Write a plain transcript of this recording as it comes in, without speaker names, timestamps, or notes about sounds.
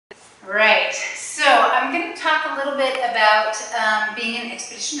Right, so I'm going to talk a little bit about being an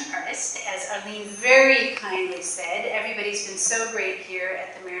expedition artist. As Arlene very kindly said, everybody's been so great here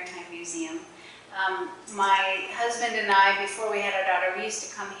at the Maritime Museum. My husband and I, before we had our daughter, we used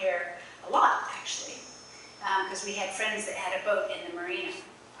to come here a lot, actually, because we had friends that had a boat in the marina.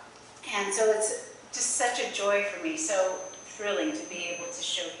 And so it's just such a joy for me, so thrilling to be able to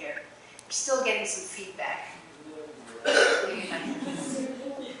show here. We're still getting some feedback.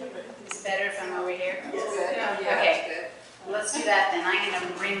 Is it better if I'm over here? Yes. Yeah, okay, well, let's do that then. I'm going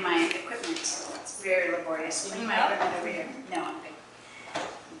to bring my equipment. It's very laborious. Bring my equipment over here. No, I'm good.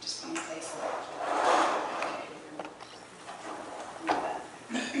 I'm just being playful.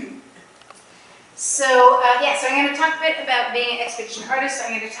 So, so I'm going to talk a bit about being an expedition artist.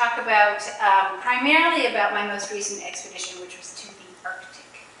 I'm going to talk about, primarily about my most recent expedition, which was to the Arctic.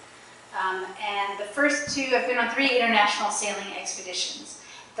 And the first two, I've been on 3 international sailing expeditions.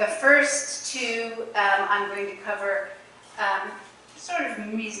 The first 2 I'm going to cover sort of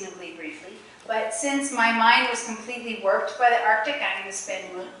reasonably briefly, but since my mind was completely warped by the Arctic, I'm going to spend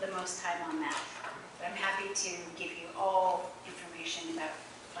the most time on that. But I'm happy to give you all information about,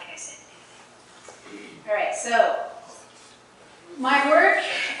 like I said. All right, so my work,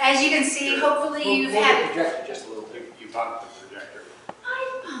 as you can see, hopefully you've had... the projector just a little bit. You bumped the projector.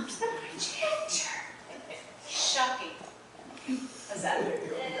 I bumped the projector. Shocking. How's that?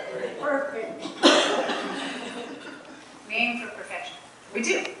 Perfect. We aim for perfection. We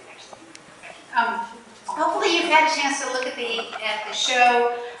do, actually. Hopefully you've had a chance to look at the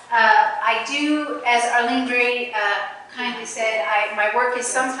show. I do, as Arlene very kindly said, my work is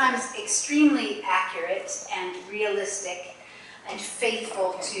sometimes extremely accurate and realistic and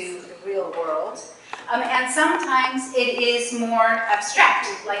faithful to the real world. And sometimes it is more abstract,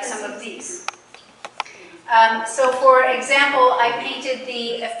 like some of these. So for example, I painted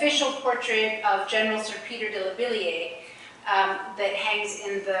the official portrait of General Sir Peter de la Billière that hangs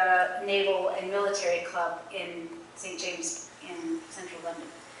in the Naval and Military Club in St. James in central London.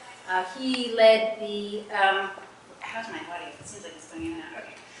 He led the, how's my audio? It seems like it's going in and out.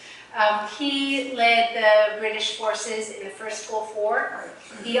 Okay. He led the British forces in the First Gulf War.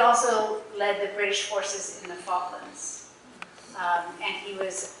 He also led the British forces in the Falklands. And he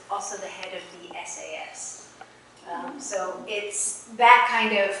was also the head of the SAS. So it's that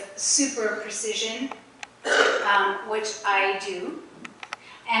kind of super precision, which I do.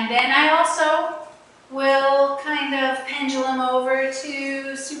 And then I also will kind of pendulum over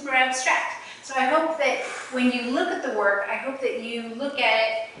to super abstract. So I hope that when you look at the work, I hope that you look at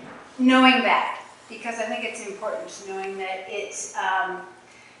it knowing that, because I think it's important, knowing that it's what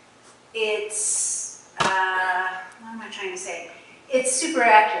am I trying to say? It's super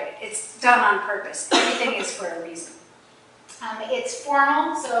accurate. It's done on purpose. Everything is for a reason. It's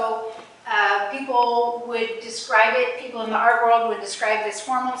formal, so people would describe it, people in the art world would describe it as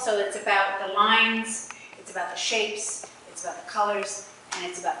formal, so it's about the lines, it's about the shapes, it's about the colors, and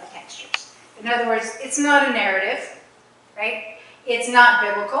it's about the textures. In other words, it's not a narrative, right? It's not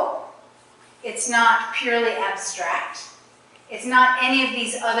biblical. It's not purely abstract. It's not any of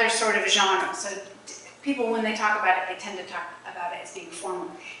these other sort of genres. So people, when they talk about it, they tend to talk about it as being formal.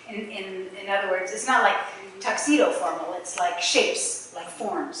 In other words, it's not like tuxedo formal. It's like shapes, like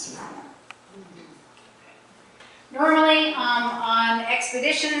forms formal. Normally, on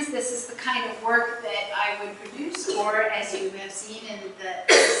expeditions, this is the kind of work that I would produce, or as you have seen in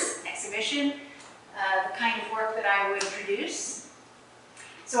this exhibition, the kind of work that I would produce.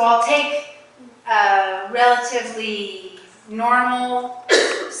 So I'll take relatively normal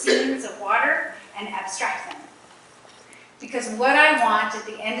scenes of water and abstract them. Because what I want at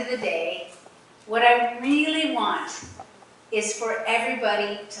the end of the day, what I really want is for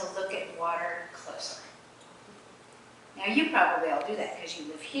everybody to look at water closer. Now you probably all do that because you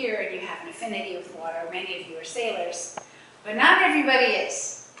live here and you have an affinity with water. Many of you are sailors, but not everybody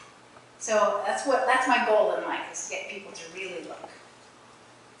is. So that's my goal in life, is to get people to really look.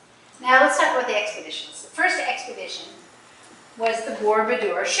 Now let's talk about the expeditions. The first expedition was the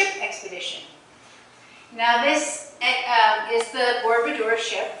Borobudur ship expedition. Now this is the Borobudur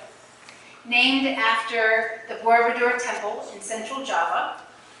ship, named after the Borobudur Temple in central Java.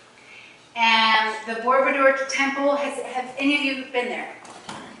 And the Borobudur Temple, have any of you been there?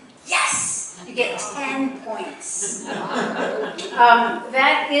 Yes! You get 10 points.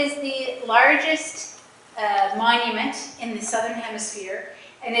 That is the largest monument in the southern hemisphere,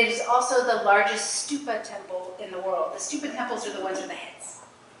 and it is also the largest stupa temple in the world. The stupa temples are the ones with the heads.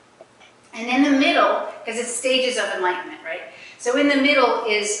 And in the middle, because it's stages of enlightenment, right? So in the middle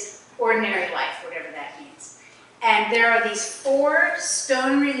is ordinary life, whatever that means. And there are these 4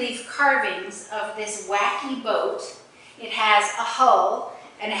 stone relief carvings of this wacky boat. It has a hull,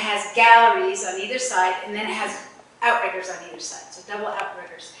 and it has galleries on either side, and then it has outriggers on either side, so double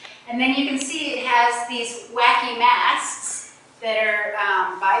outriggers. And then you can see it has these wacky masts that are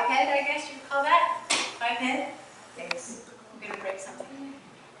biped, I guess you would call that. Biped? Thanks. I'm going to break something.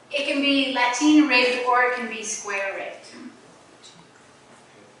 It can be Latin rigged or it can be square rigged.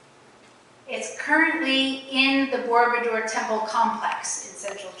 It's currently in the Borobudur Temple complex in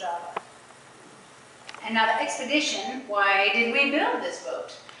central Java. And now the expedition, why did we build this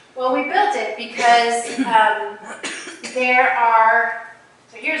boat? Well, we built it because there are,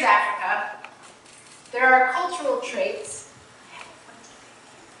 so here's Africa. There are cultural traits.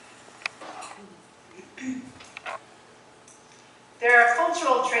 There are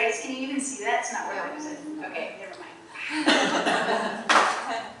cultural traits. Can you even see that? It's not where I was it. Okay, never mind.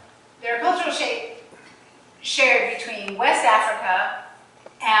 There are cultural traits shared between West Africa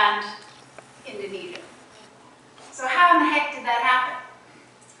and Indonesia. So how in the heck did that happen?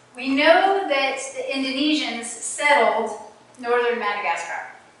 We know that the Indonesians settled northern Madagascar.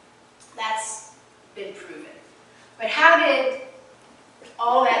 That's been proven. But how did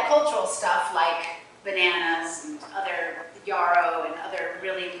all that cultural stuff like bananas and other yarrow and other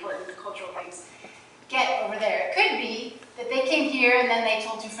really important cultural things get over there? It could be that they came here and then they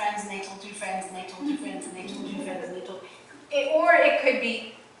told 2 friends and they told 2 friends and they told 2 friends and they told 2 friends and they told... Or it could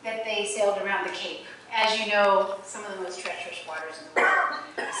be that they sailed around the Cape. As you know, some of the most treacherous waters in the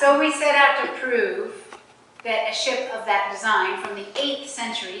world. So we set out to prove that a ship of that design from the 8th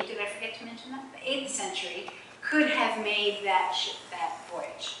century, did I forget to mention that? The 8th century could have made that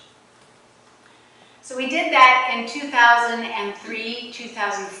voyage. So we did that in 2003,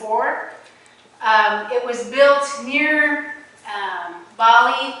 2004. It was built near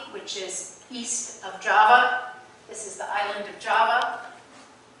Bali, which is east of Java. This is the island of Java.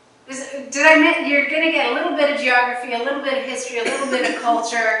 You're going to get a little bit of geography, a little bit of history, a little bit of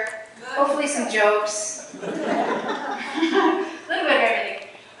culture, hopefully some jokes, a little bit of everything.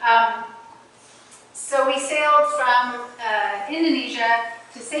 So we sailed from Indonesia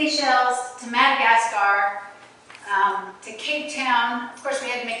to Seychelles to Madagascar to Cape Town. Of course, we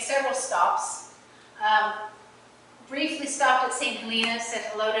had to make several stops. Briefly stopped at St. Helena, said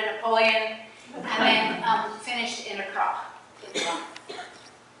hello to Napoleon, and then finished in Accra.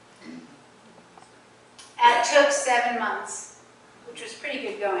 It took 7 months, which was pretty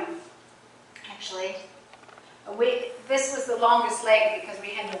good going, actually. This was the longest leg because we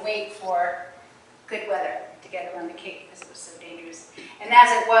had to wait for good weather to get around the Cape because it was so dangerous. And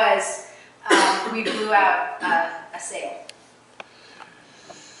as it was, we blew out a sail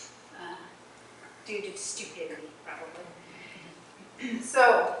due to stupidity, probably.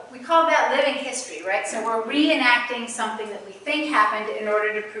 So we call that living history, right? So we're reenacting something that we think happened in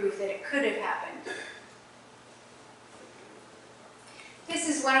order to prove that it could have happened. This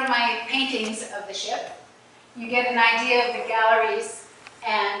is one of my paintings of the ship. You get an idea of the galleries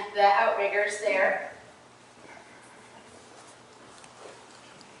and the outriggers there.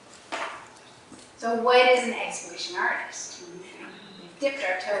 So what is an expedition artist? We've dipped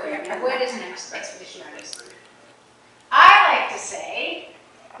our toe in. What is an expedition artist? I like to say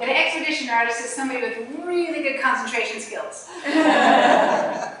that an expedition artist is somebody with really good concentration skills.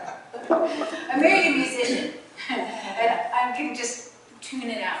 I'm married a musician, and I can just tune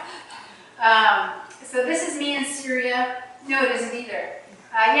it out. So this is me in Syria. No, it isn't either.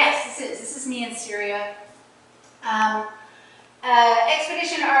 Yes, this is. This is me in Syria.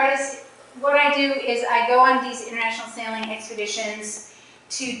 Expedition artist, what I do is I go on these international sailing expeditions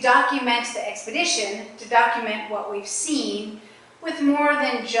to document the expedition, to document what we've seen with more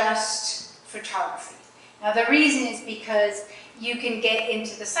than just photography. Now the reason is because you can get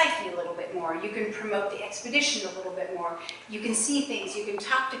into the psyche a little bit more. You can promote the expedition a little bit more. You can see things. You can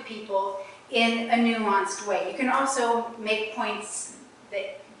talk to people in a nuanced way. You can also make points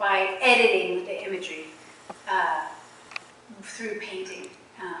that by editing the imagery through painting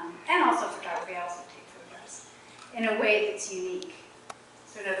and also photography. I also take photographs in a way that's unique.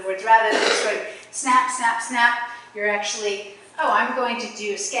 So in other words, rather than sort of snap, snap, snap, you're actually, oh, I'm going to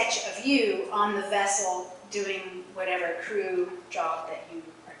do a sketch of you on the vessel doing whatever crew job that you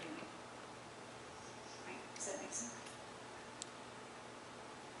are doing. Right? Does that make sense?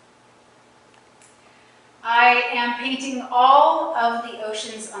 I am painting all of the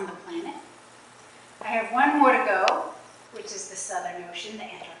oceans on the planet. I have one more to go, which is the Southern Ocean, the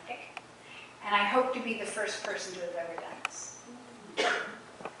Antarctic. And I hope to be the first person to have ever done this.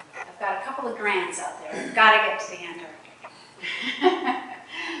 I've got a couple of grants out there. I've got to get to the Antarctic.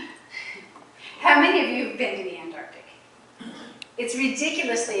 How many of you have been to the Antarctic? It's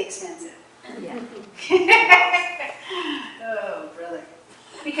ridiculously expensive. Yeah. Oh, brother.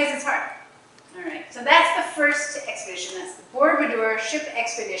 Because it's hard. All right, so that's the first expedition. That's the Borobudur Ship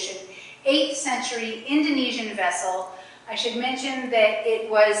Expedition, 8th century Indonesian vessel. I should mention that it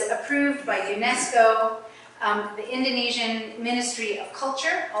was approved by UNESCO, the Indonesian Ministry of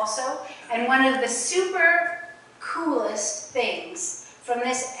Culture also, and one of the super coolest things from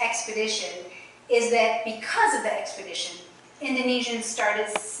this expedition is that because of the expedition, Indonesians started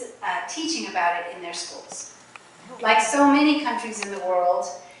teaching about it in their schools. Like so many countries in the world,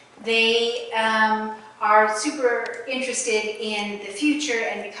 they are super interested in the future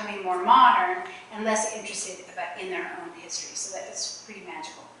and becoming more modern and less interested in their own history. So that is pretty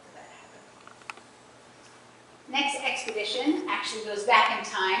magical that happened. Next expedition actually goes back in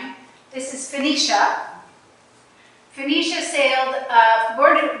time. This is Phoenicia. Phoenicia sailed,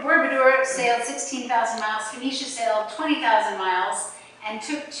 Borobudur sailed 16,000 miles. Phoenicia sailed 20,000 miles and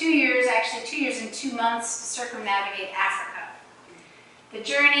took 2 years, actually 2 years and 2 months to circumnavigate Africa. The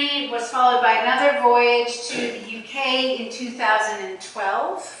journey was followed by another voyage to the UK in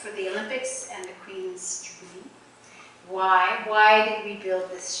 2012 for the Olympics and the Queen's Jubilee. Why? Why did we build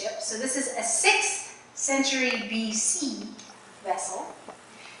this ship? So this is a 6th century BC vessel,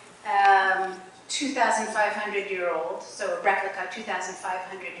 2,500-year-old, so a replica,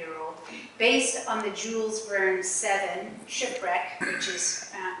 2,500-year-old, based on the Jules Verne 7 shipwreck, which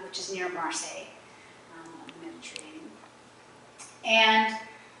is near Marseille. And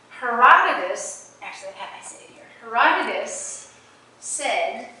Herodotus, actually I say it here, Herodotus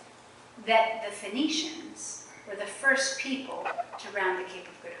said that the Phoenicians were the first people to round the Cape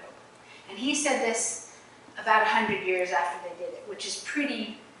of Good Hope. And he said this about 100 years after they did it, which is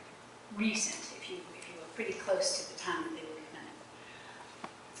pretty recent, if you were pretty close to the time that they would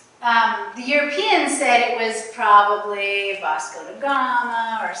have done it. The Europeans said it was probably Vasco da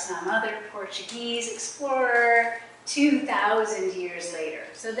Gama or some other Portuguese explorer 2,000 years later.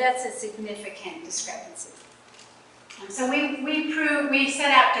 So that's a significant discrepancy. And so we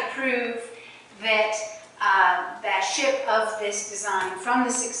set out to prove that that ship of this design from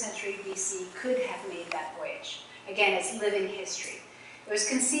the 6th century BC could have made that voyage. Again, it's living history. It was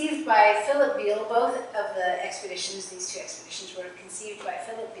conceived by Philip Beale. Both of the expeditions, these 2 expeditions, were conceived by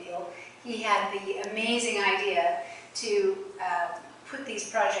Philip Beale. He had the amazing idea to put these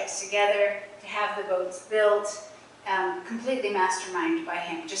projects together, to have the boats built, completely masterminded by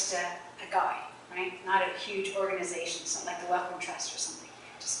him, just a guy, right? Not a huge organization, it's not like the Wellcome Trust or something,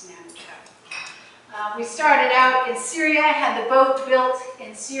 just an average guy. We started out in Syria, had the boat built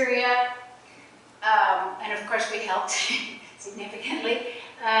in Syria, and of course we helped significantly.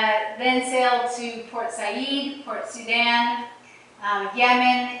 Then sailed to Port Said, Port Sudan,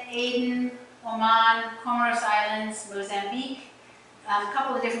 Yemen, Aden, Oman, Comoros Islands, Mozambique, a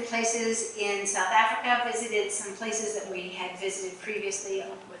couple of different places in South Africa, visited some places that we had visited previously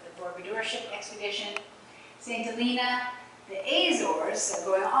with the Borobudur ship expedition. St. Helena, the Azores, so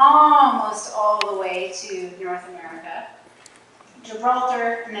going almost all the way to North America,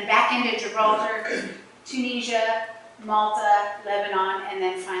 Gibraltar, and then back into Gibraltar, Tunisia, Malta, Lebanon, and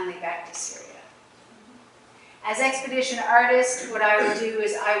then finally back to Syria. As expedition artist, what I would do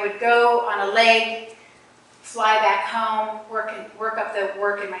is I would go on a leg, fly back home, work up the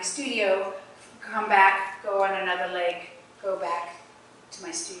work in my studio, come back, go on another leg, go back to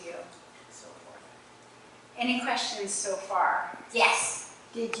my studio, and so forth. Any questions so far? Yes?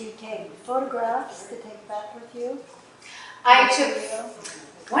 Did you take photographs to take back with you? I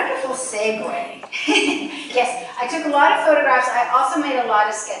took, wonderful segue. Yes, I took a lot of photographs. I also made a lot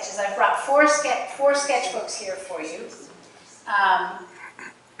of sketches. I brought four sketchbooks here for you.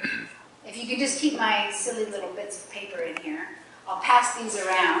 If you could just keep my silly little bits of paper in here, I'll pass these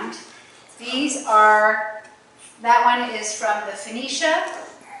around. These are, that one is from the Phoenicia.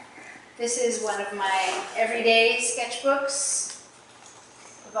 This is one of my everyday sketchbooks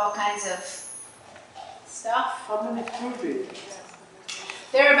with all kinds of stuff. How many crew?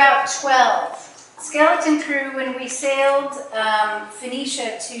 There are about 12. Skeleton crew, when we sailed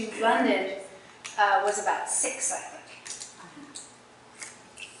Phoenicia to London, was about 6, I think.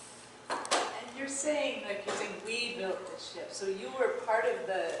 And you're saying we built the ship, so you were part of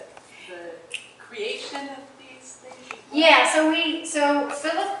the creation of these things? Yeah, so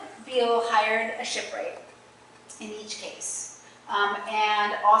Philip Beale hired a shipwright in each case,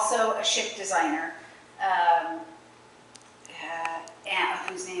 and also a ship designer,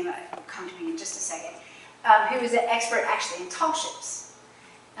 whose name will come to me in just a second, who was an expert actually in tall ships.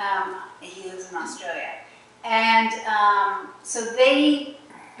 He lives in Australia. And so they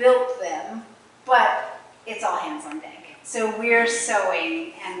built them, but it's all hands on deck. So we're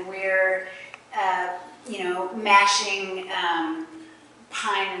sewing and we're, mashing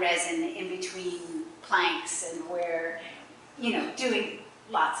pine resin in between planks, and we're, doing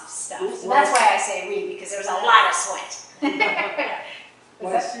lots of stuff. So that's why I say we, because there's a lot of sweat.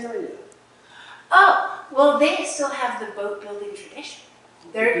 Why Syria? Oh, well, they still have the boat building tradition.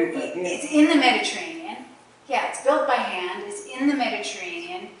 It's in the Mediterranean. Yeah, it's built by hand. It's in the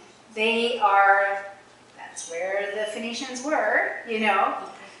Mediterranean. That's where the Phoenicians were,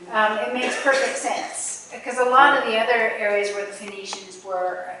 It makes perfect sense. Because a lot of the other areas where the Phoenicians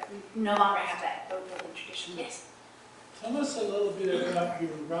were no longer have that boat building tradition. Yes? Tell us a little bit about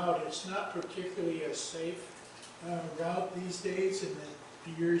your route. It's not particularly a safe route these days in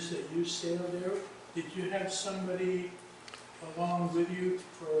the years that you sailed there. Did you have somebody along with you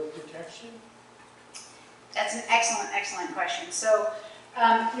for protection? That's an excellent, excellent question. So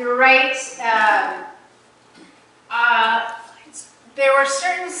you're right. There were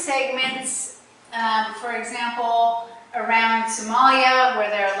certain segments, for example, around Somalia, where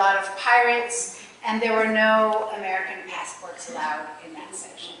there are a lot of pirates, and there were no American passports allowed in that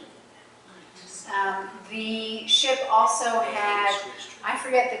section. The ship also had, I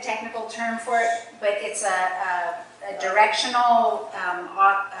forget the technical term for it, but it's a directional,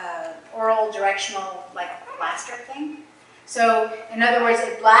 oral directional, like blaster thing. So, in other words,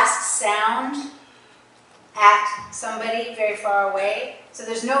 it blasts sound at somebody very far away. So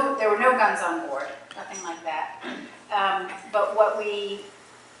there were no guns on board, nothing like that. But what we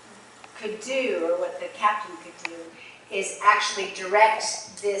could do, or what the captain could do, is actually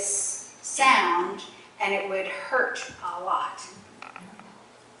direct this sound, and it would hurt a lot.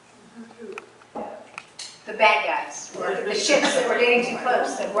 The bad guys, or the ships that were getting too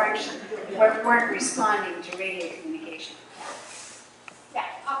close, that weren't responding to radio communication. Yeah.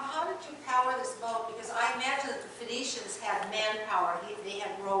 How did you power this boat? Because I imagine that the Phoenicians had manpower. They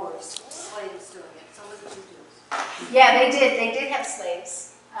had rowers, slaves doing it. So what did you do? Yeah, they did. They did have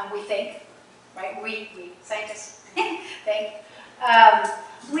slaves, we think. Right? We scientists think.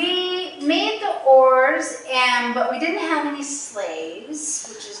 We made the oars, but we didn't have any slaves,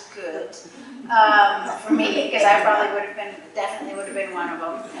 which is good for me, because I probably definitely would have been one of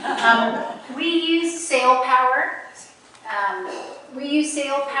them. We used sail power. We use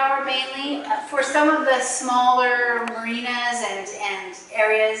sail power mainly for some of the smaller marinas and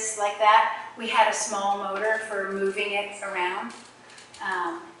areas like that. We had a small motor for moving it around.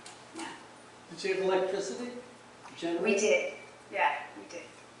 Yeah. Did you have electricity? We did. Yeah, we did.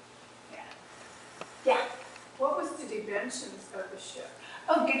 Yeah. Yeah. What was the dimensions of the ship?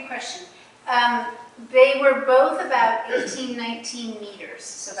 Oh, good question. They were both about 18, 19 meters,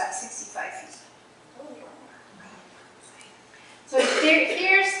 so about 65 feet. So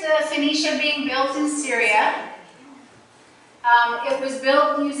here's the Phoenicia being built in Syria. It was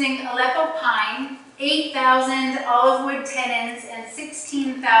built using Aleppo pine, 8,000 olive wood tenons, and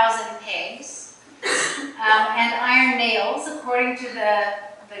 16,000 pegs, and iron nails, according to the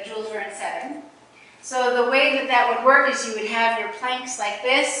Jules Verne 7. So the way that would work is you would have your planks like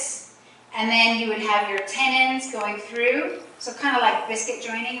this, and then you would have your tenons going through, so kind of like biscuit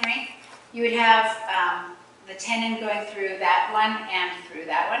joining, right? You would have the tenon going through that one and through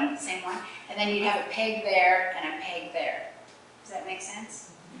that one, same one, and then you'd have a peg there and a peg there. Does that make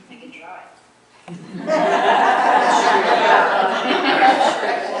sense? I can draw it.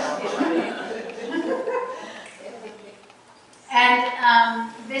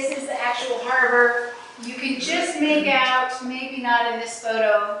 And this is the actual harbor. You can just make out, maybe not in this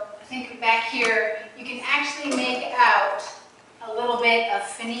photo, I think back here, you can actually make out a little bit of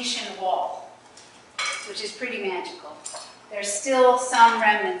Phoenician wall, which is pretty magical. There's still some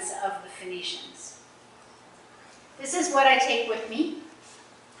remnants of the Phoenicians. This is what I take with me.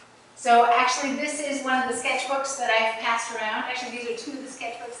 So actually this is one of the sketchbooks that I've passed around. Actually these are two of the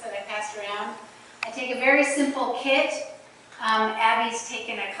sketchbooks that I've passed around. I take a very simple kit. Abby's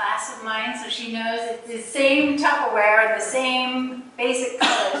taken a class of mine, so she knows it's the same Tupperware and the same basic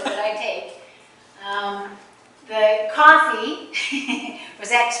colors that I take. The coffee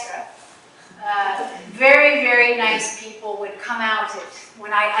was extra. Very, very nice people would come out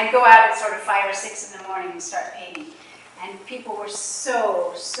when I'd go out at sort of 5 or 6 in the morning and start painting. And people were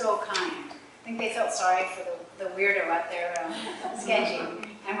so, so kind. I think they felt sorry for the weirdo out there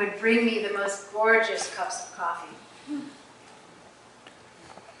sketching, and would bring me the most gorgeous cups of coffee.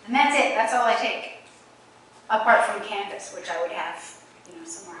 And that's it. That's all I take. Apart from canvas, which I would have,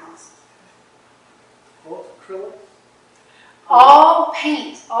 somewhere else. All acrylic? All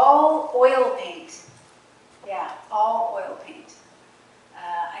paint, all oil paint. Yeah, all oil paint.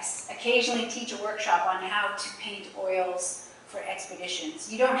 I occasionally teach a workshop on how to paint oils for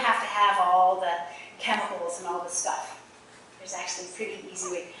expeditions. You don't have to have all the chemicals and all the stuff. There's actually a pretty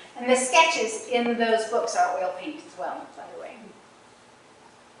easy way. And the sketches in those books are oil paint as well, by the way.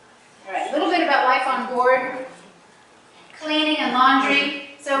 All right, a little bit about life on board. Cleaning and laundry.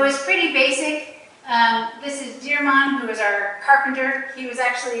 So it was pretty basic. This is Dirman, who was our carpenter. He was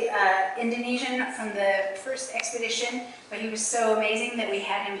actually Indonesian from the first expedition, but he was so amazing that we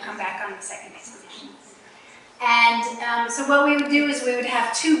had him come back on the second expedition. And so what we would do is we would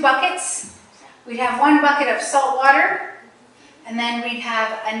have 2 buckets. We'd have 1 bucket of salt water, and then we'd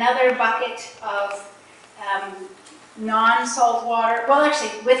have another bucket of non-salt water, well actually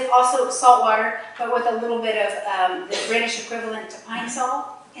with also salt water, but with a little bit of the British equivalent to pine salt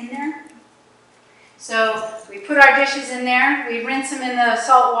in there. So we put our dishes in there, we rinse them in the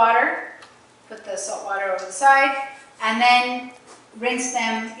salt water, put the salt water over the side, and then rinse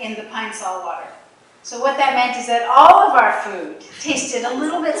them in the pine salt water. So what that meant is that all of our food tasted a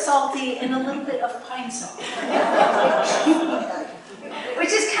little bit salty and a little bit of pine salt. Which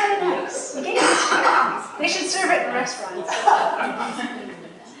is kind of nice. They should serve it in restaurants.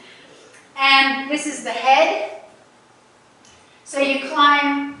 And this is the head. So you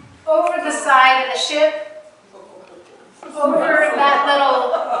climb over the side of the ship, over that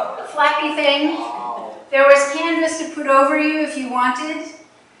little flappy thing. There was canvas to put over you if you wanted.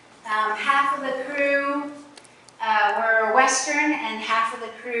 Half of the crew were Western and half of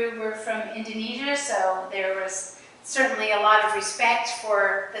the crew were from Indonesia, so there was certainly a lot of respect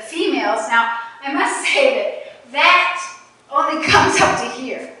for the females. Now, I must say that only comes up to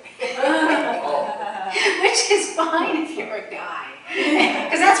here, which is fine if you're a guy,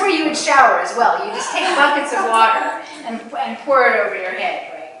 because that's where you would shower as well. You just take buckets of water and pour it over your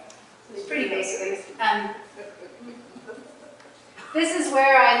head, right? It's pretty basic. This is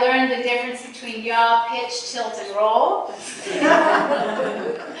where I learned the difference between yaw, pitch, tilt, and roll.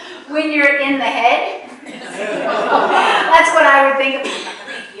 When you're in the head, that's what I would think of.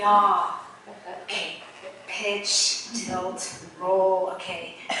 Yaw, okay, pitch, tilt, roll,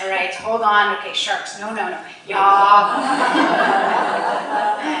 okay, all right, hold on, okay, sharks, no, yaw.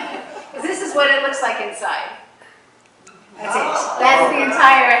 This is what it looks like inside. That's it, that's the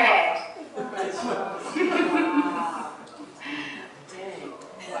entire head.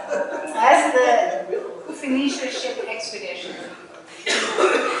 That's the Phoenicia ship expedition.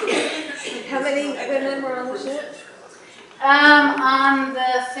 How many women were on the ship? On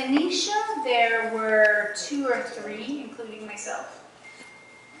the Phoenicia, there were 2 or 3, including myself.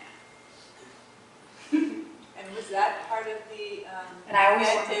 And was that part of the And I always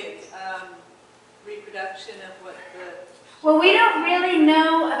romantic reproduction of what the... Well, we don't really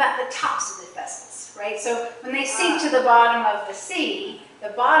know about the tops of the vessels, right? So when they sink to the bottom of the sea, the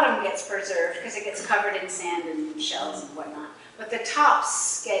bottom gets preserved because it gets covered in sand and shells and whatnot. But the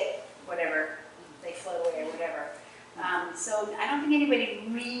tops get whatever, they float away or whatever. So I don't think anybody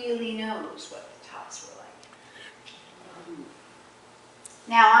really knows what the tops were like.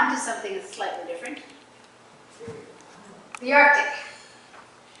 Now on to something that's slightly different. The Arctic.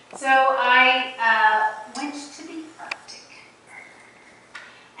 So I went to the Arctic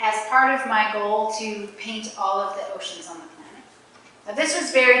as part of my goal to paint all of the oceans on the planet. Now this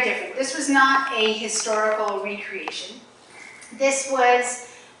was very different. This was not a historical recreation. This was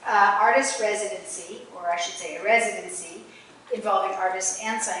artist residency, or I should say a residency, involving artists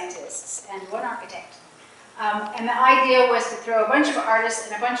and scientists and 1 architect. And the idea was to throw a bunch of artists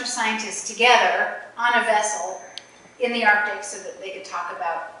and a bunch of scientists together on a vessel in the Arctic so that they could talk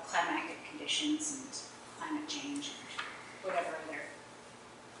about climatic conditions and climate change and whatever other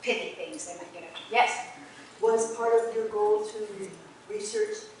pithy things they might get up to. Yes? Was part of your goal to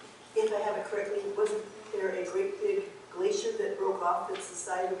research, if I have it correctly, wasn't there a great big glacier that broke off that's the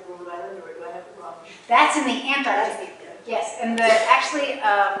size of Rhode Island, or do I have it wrong? That's in the Antarctic. Yes, and actually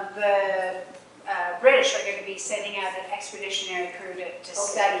the British are going to be sending out an expeditionary crew to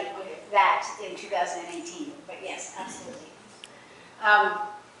study that in 2018. But yes, absolutely.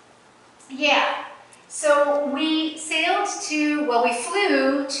 Yeah, so we sailed to, well, we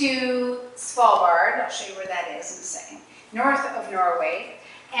flew to Svalbard. I'll show you where that is in a second. North of Norway.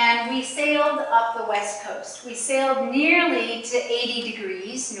 And we sailed up the west coast. We sailed nearly to 80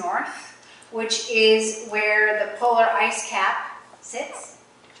 degrees north, which is where the polar ice cap sits.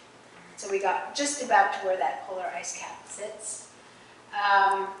 So we got just about to where that polar ice cap sits.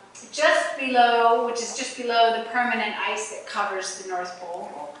 Just below, which is just below the permanent ice that covers the North Pole,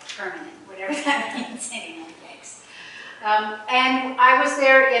 or permanent, whatever that means anyway, thanks. And I was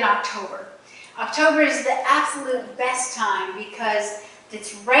there in October. October is the absolute best time because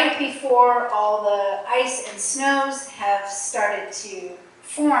it's right before all the ice and snows have started to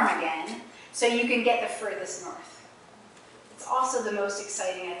form again, so you can get the furthest north. It's also the most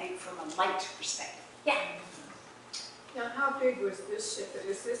exciting, I think, from a light perspective. Yeah? Now, how big was this ship? And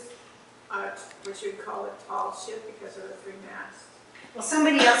is this what you'd call a tall ship because of the 3 masts? Well,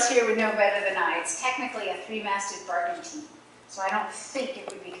 somebody else here would know better than I. It's technically a 3-masted barkentine, so I don't think it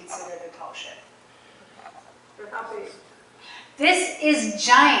would be considered a tall ship. Or how big? This is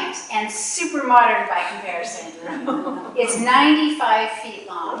giant and super modern by comparison. It's 95 feet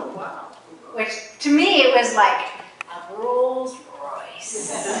long, Oh, wow. which to me it was like a Rolls Royce.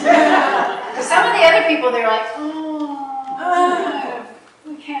 Some of the other people, they're like, oh,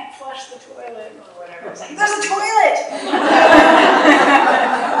 we can't flush the toilet or whatever. It's like, there's a toilet!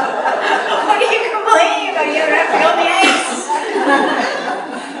 What are you complaining about? You don't have to go on the ice.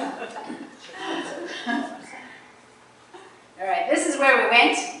 All right, this is where we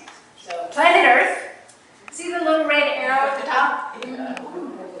went. So, planet Earth. See the little red arrow at the top?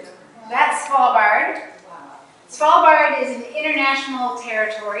 That's Svalbard. Svalbard is an international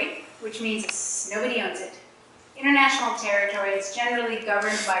territory, which means nobody owns it. International territory. It's generally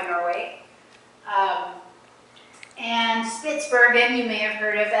governed by Norway. And Spitsbergen, you may have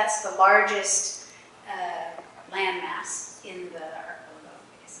heard of, that's the largest landmass in the archipelago.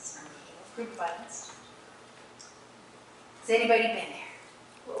 I guess it's not a group of islands. Has anybody been there?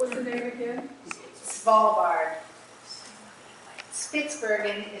 What was the name again? Svalbard.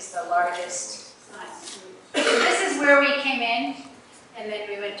 Spitsbergen is the largest island. This is where we came in, and then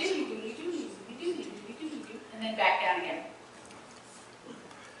we went and then back down again.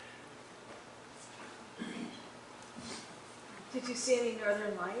 Did you see any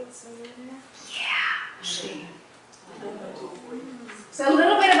northern lights when you were there? Yeah. So a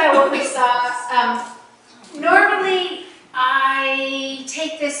little bit about what we saw. Normally, I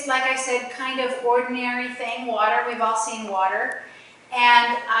take this, like I said, kind of ordinary thing, water. We've all seen water.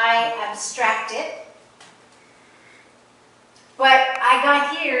 And I abstract it. But I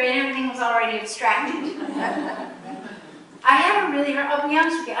got here and everything was already abstracted. I had a really hard, I'll be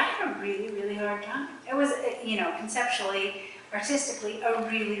honest with you, I had a really, really hard time. It was, conceptually, artistically, a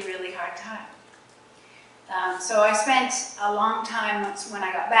really, really hard time. So I spent a long time when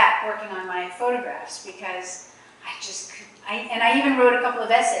I got back working on my photographs because I just couldn't, and I even wrote a couple of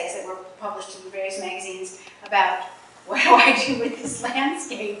essays that were published in various magazines about what do I do with this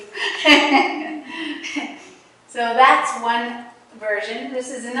landscape. So that's one version. This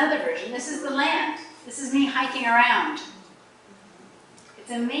is another version. This is the land. This is me hiking around.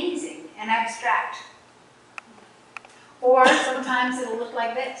 It's amazing and abstract. Or sometimes it'll look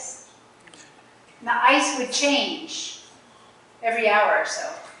like this. The ice would change every hour or so.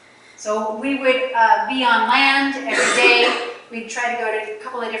 So we would be on land every day. We'd try to go to a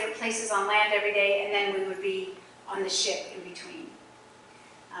couple of different places on land every day, and then we would be on the ship in between,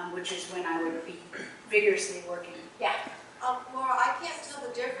 which is when I would be vigorously working. Yeah? Laura, I can't tell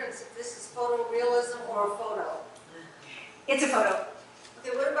the difference if this is photorealism or a photo. It's a photo.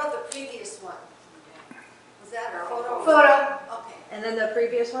 Okay, what about the previous one? Was that a photo? Photo. Okay. And then the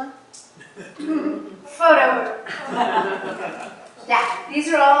previous one? Photo. Yeah, these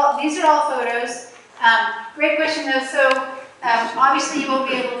are all photos. Great question though. So obviously you won't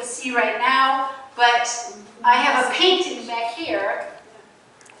be able to see right now, but I have a painting back here,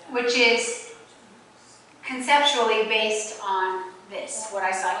 which is conceptually based on this, what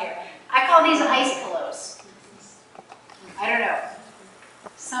I saw here. I call these ice pillows. I don't know.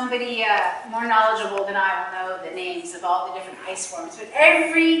 Somebody more knowledgeable than I will know the names of all the different ice forms. But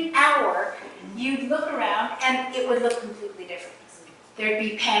every hour, you'd look around and it would look completely different. There'd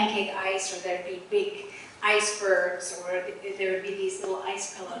be pancake ice, or there'd be big icebergs, or there would be these little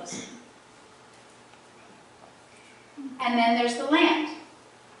ice pillows. And then there's the land.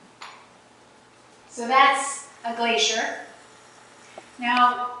 So that's a glacier.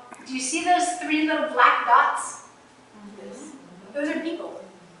 Now, do you see those 3 little black dots? Those are people.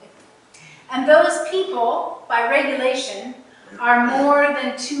 And those people, by regulation, are more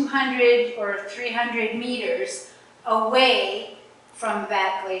than 200 or 300 meters away from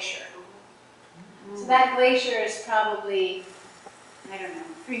that glacier. So that glacier is probably, I don't know,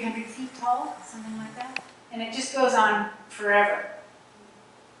 300 feet tall, something like that. And it just goes on forever.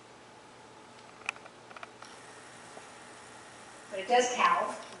 But it does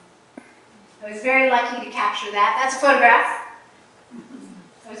calve. I was very lucky to capture that. That's a photograph.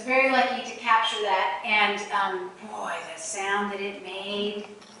 I was very lucky to capture that, and boy, the sound that it made,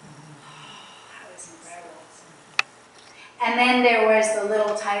 that was incredible. And then there was the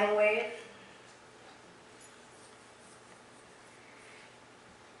little tidal wave.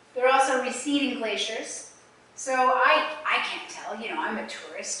 also receding glaciers. So I can't tell, you know, I'm a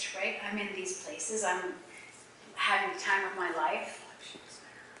tourist, right? I'm in these places, I'm having the time of my life.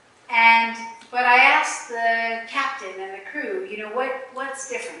 But I asked the captain and the crew, you know, what's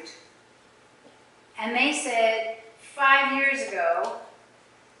different? And they said, 5 years ago,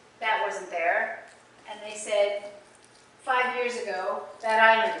 that wasn't there. And they said, 5 years ago, that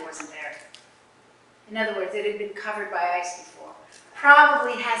island wasn't there. In other words, it had been covered by ice before.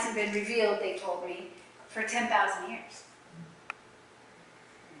 Probably hasn't been revealed, they told me, for 10,000 years.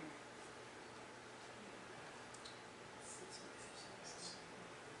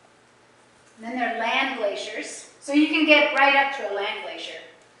 And then there are land glaciers. So you can get right up to a land glacier.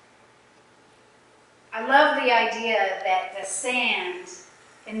 I love the idea that the sand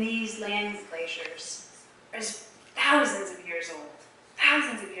in these land glaciers is thousands of years old.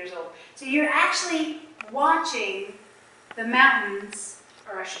 Thousands of years old. So you're actually watching the mountains,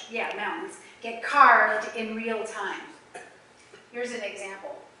 mountains, get carved in real time. Here's an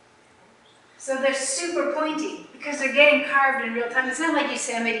example. So they're super pointy because they're getting carved in real time. It's not like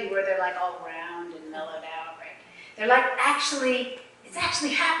Yosemite where they're like all round and mellowed out, right? They're like it's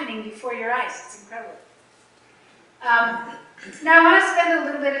actually happening before your eyes. It's incredible. Now I want to spend a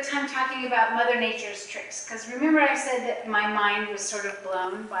little bit of time talking about Mother Nature's tricks, because remember I said that my mind was sort of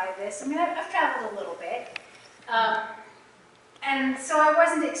blown by this. I mean, I've traveled a little bit, and so I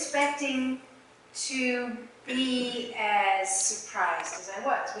wasn't expecting to be as surprised as I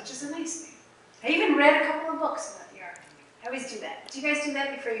was, which is a nice thing. I even read a couple of books about the Arctic. I always do that. Do you guys do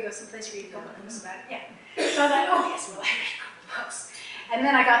that before you go someplace? Read a couple of books about it? Yeah. So I thought, oh yes, well I read a couple of books. And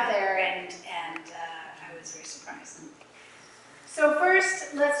then I got there and I was very surprised. So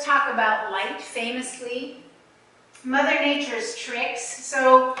first, let's talk about light, famously. Mother Nature's tricks.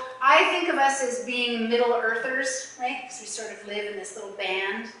 So I think of us as being middle earthers, right? Because we sort of live in this little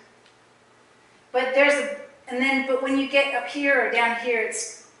band. But but when you get up here or down here,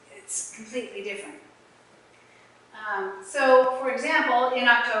 it's completely different. So, for example, in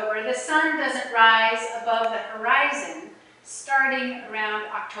October, the sun doesn't rise above the horizon starting around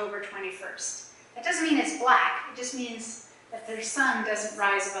October 21st. That doesn't mean it's black. It just means that the sun doesn't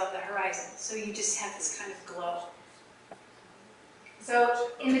rise above the horizon. So you just have this kind of glow. So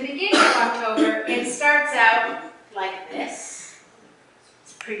in the beginning of October, it starts out like this.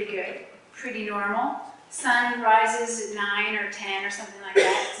 It's pretty good, pretty normal. Sun rises at 9 or 10 or something like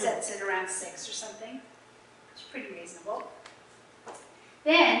that. It sets at around 6 or something. It's pretty reasonable.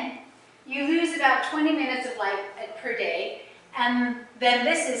 Then you lose about 20 minutes of light per day, and then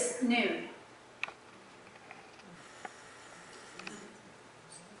this is noon.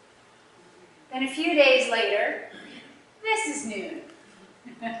 Then a few days later, this is noon.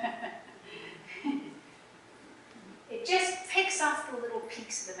 It just picks off the little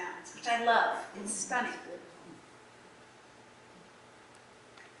peaks of the mountains, which I love. It's stunning.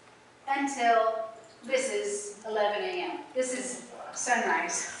 Until this is 11 a.m. This is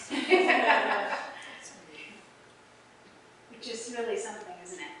sunrise. Which is really something,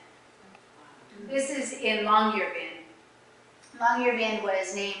 isn't it? This is in Longyearbyen. Longyearbyen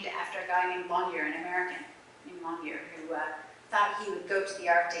was named after a guy named Longyear, an American named Longyear, who thought he would go to the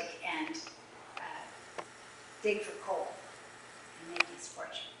Arctic and dig for coal and make his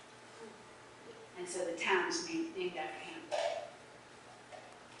fortune. And so the town is named after him.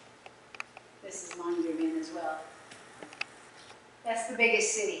 This is Longyearbyen as well. That's the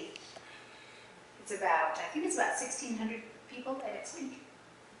biggest city. It's about, I think it's about 1,600 people at its peak.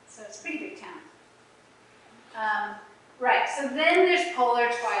 So it's a pretty big town. Right, so then there's polar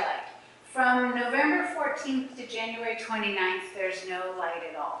twilight. From November 14th to January 29th, there's no light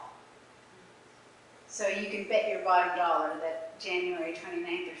at all. So you can bet your bottom dollar that January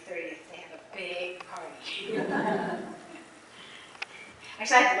 29th or 30th, they have a big party.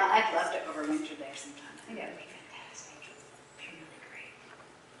 Actually, I'd love to overwinter there sometime. I think that would be fantastic. It would be really great.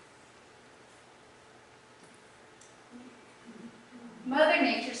 Mother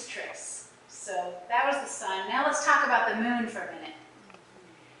Nature's tricks. So that was the sun. Now let's talk about the moon for a minute.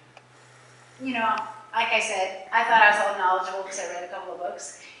 You know, like I said, I thought I was all knowledgeable because I read a couple of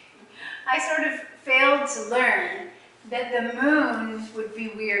books. I sort of failed to learn that the moon would be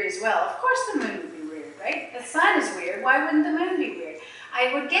weird as well. Of course the moon would be weird, right? The sun is weird. Why wouldn't the moon be weird?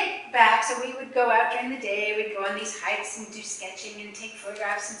 I would get back, so we would go out during the day, we'd go on these hikes and do sketching and take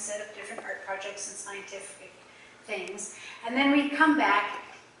photographs and set up different art projects and scientific things. And then we'd come back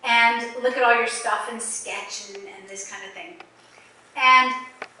and look at all your stuff and sketch and this kind of thing. And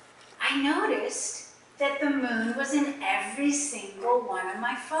I noticed that the moon was in every single one of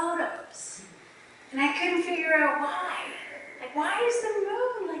my photos. And I couldn't figure out why. Like, why is the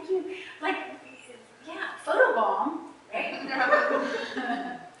moon like, yeah, photobomb,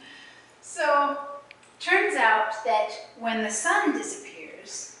 right? So, turns out that when the sun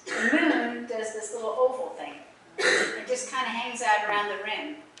disappears, the moon does this little oval thing. It just kind of hangs out around the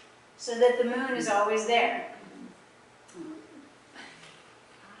rim, so that the moon is always there.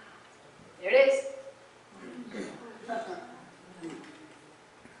 There it is.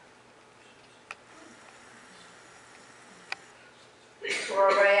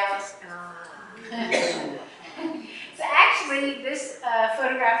 Aurora Borealis. So actually, this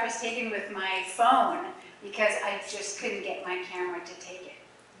photograph was taken with my phone because I just couldn't get my camera to take it.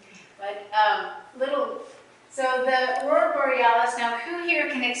 But so the Aurora Borealis, now who here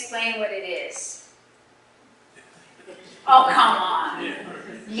can explain what it is? Oh, come on.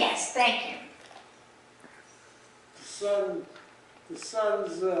 Yes, thank you. The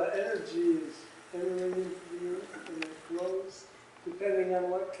sun's energy is entering into the earth and it glows depending on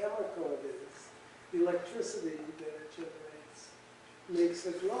what chemical it is. The electricity that it generates makes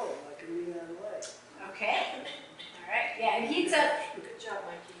it glow like a neon light. Okay. All right. Yeah, it heats up. Good job,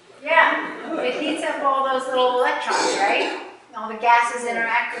 Mikey. Yeah, it heats up all those little electrons, right? All the gases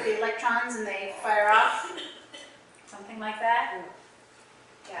interact with the electrons and they fire off. Something like that.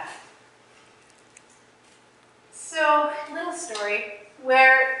 Yeah. So, little story.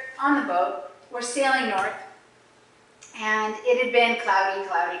 We're on the boat. We're sailing north. And it had been cloudy,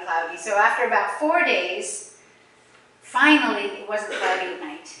 cloudy, cloudy. So after about 4 days, finally it wasn't cloudy at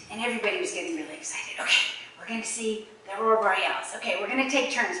night. And everybody was getting really excited. Okay, we're going to see the Aurora Borealis. Okay, we're going to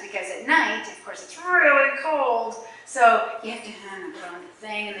take turns because at night, of course, it's really cold. So you have to put on the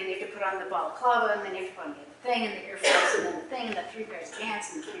thing, and then you have to put on the balaclava, and then you have to put on the thing, and the earphones, and then the thing, and the 3 pairs of pants,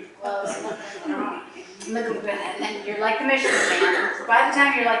 and the 3 gloves, and then you're like the Michelin Man. So by the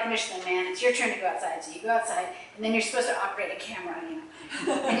time you're like the Michelin Man, it's your turn to go outside. So you go outside, and then you're supposed to operate a camera, and you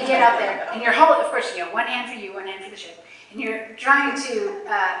get out there, and you're holding, of course, one hand for you, one hand for the ship, and you're trying to,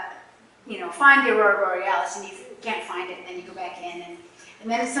 find the Aurora Borealis, and you can't find it, and then you go back in, and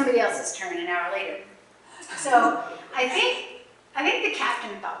then it's somebody else's turn an hour later. So I think the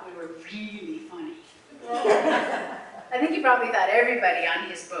captain thought we were really funny. I think he probably thought everybody on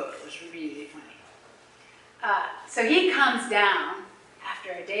his boat was really funny. So he comes down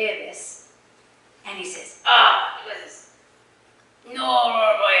after a day of this, and he says, it was no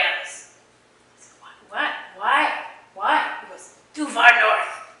Aurora Borealis. I said, what? Why? He goes, too far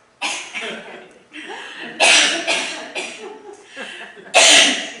north.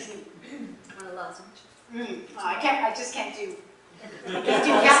 I just can't do. I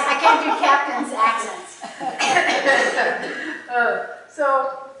can't do captain's accents. So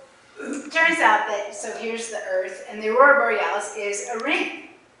turns out that here's the Earth, and the Aurora Borealis is a ring,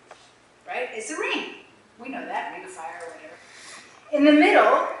 right? It's a ring. We know that, ring of fire or whatever. In the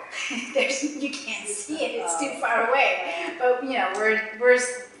middle, you can't see it. It's too far away. But we're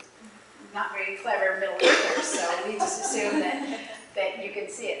not very clever Middle Earthers, so we just assume that you can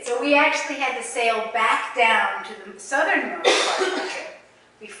see it. So we actually had to sail back down to the southernmost part of the trip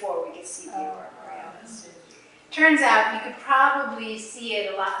before we could see the Aurora Borealis. Turns out you could probably see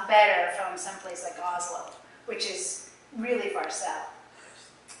it a lot better from someplace like Oslo, which is really far south.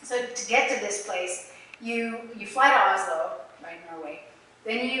 So to get to this place, you fly to Oslo, right, Norway,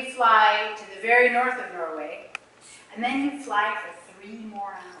 then you fly to the very north of Norway, and then you fly for 3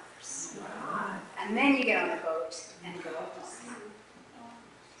 more hours. And then you get on the boat and go up.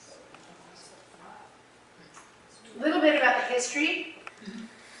 A little bit about the history.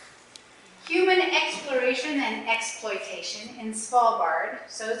 Human exploration and exploitation in Svalbard.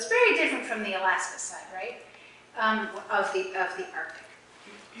 So it's very different from the Alaska side, right? Of the Arctic.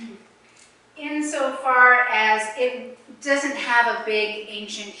 Insofar as it doesn't have a big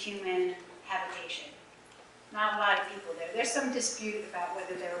ancient human habitation. Not a lot of people there. There's some dispute about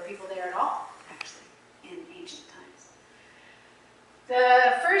whether there were people there at all, actually, in ancient times.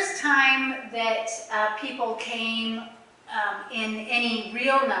 The first time that people came in any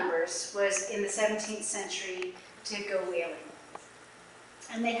real numbers was in the 17th century to go whaling.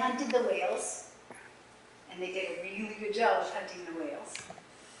 And they hunted the whales, and they did a really good job of hunting the whales.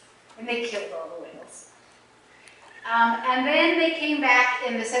 And they killed all the whales. And then they came back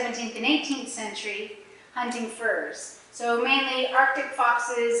in the 17th and 18th century hunting furs. So mainly Arctic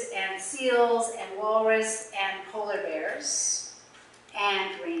foxes and seals and walrus and polar bears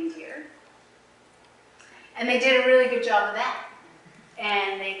and reindeer. And they did a really good job of that.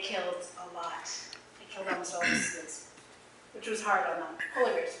 And they killed a lot. They killed almost all the seals, which was hard on them.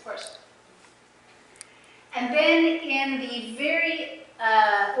 Polar bears, of course. And then in the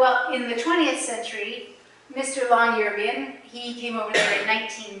in the 20th century, Mr. Longyearbyen, he came over there in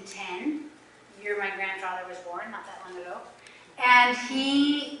 1910, the year my grandfather was born, not that long ago. And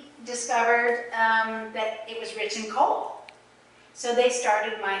he discovered that it was rich in coal. So they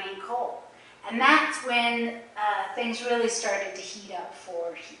started mining coal. And that's when things really started to heat up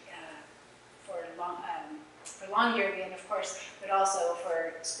for Longyearbyen, of course, but also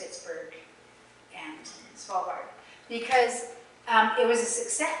for Spitsberg and Svalbard, because it was a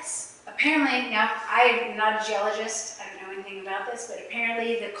success. Apparently, now I'm not a geologist, I don't know anything about this, but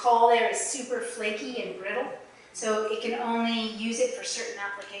apparently the coal there is super flaky and brittle, so it can only use it for certain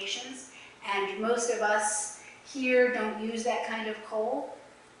applications, and most of us here don't use that kind of coal.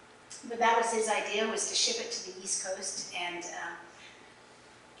 But that was his idea, was to ship it to the East Coast, and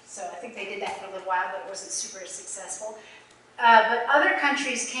so I think they did that for a little while, but it wasn't super successful. But other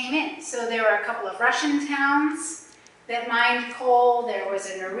countries came in. So there were a couple of Russian towns that mined coal. There was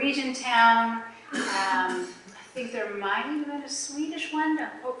a Norwegian town. I think there might even been a Swedish one,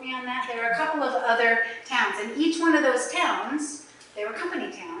 don't quote me on that. There were a couple of other towns, and each one of those towns, they were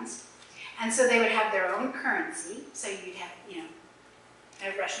company towns, and so they would have their own currency. So you'd have,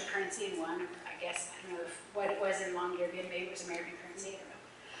 a Russian currency in one, or I guess, I don't know what it was in Longyearbyen, maybe it was American currency, I don't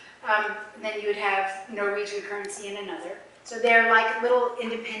know. Then you would have Norwegian currency in another. So they're like little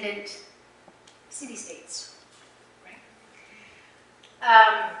independent city-states, right?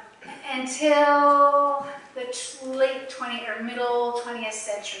 Until the late 20th or middle 20th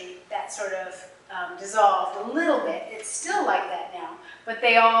century, that sort of dissolved a little bit. It's still like that now, but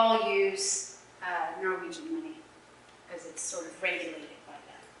they all use Norwegian money because it's sort of regulated by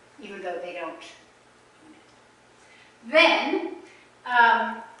that, even though they don't own it. Then,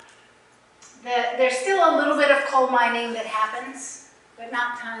 there's still a little bit of coal mining that happens, but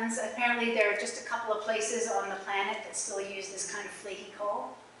not tons. Apparently there are just a couple of places on the planet that still use this kind of flaky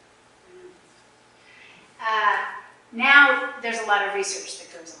coal. Now there's a lot of research that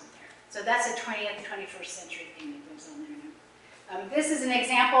goes on there. So that's a 20th, 21st century thing that goes on there now. This is an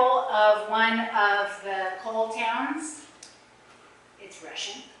example of one of the coal towns. It's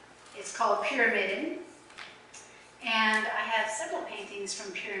Russian. It's called Pyramiden. And I have several paintings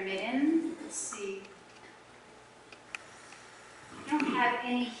from Pyramiden. Let's see. I don't have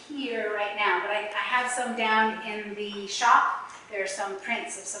any here right now, but I have some down in the shop. There are some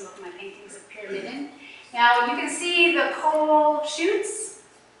prints of some of my paintings of Pyramiden. Now you can see the coal chutes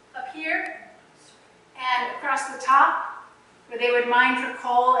up here and across the top where they would mine for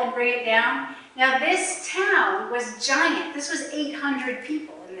coal and bring it down. Now this town was giant. This was 800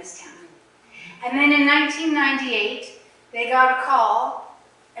 people in this town. And then in 1998, they got a call,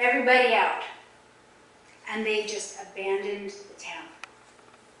 everybody out. And they just abandoned the town.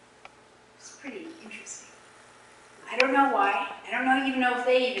 It's pretty interesting. I don't know why. I don't even know if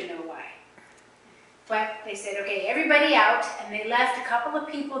they even know why. But they said, okay, everybody out, and they left a couple of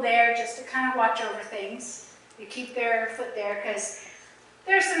people there just to kind of watch over things. They keep their foot there, because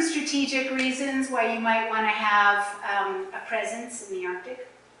there are some strategic reasons why you might want to have a presence in the Arctic.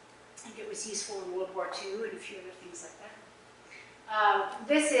 I think it was useful in World War II and a few other things like that.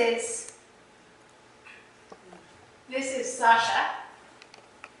 This is Sasha.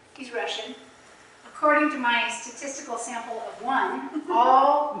 He's Russian. According to my statistical sample of one,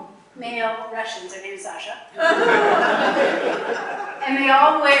 all male Russians are named Sasha. And they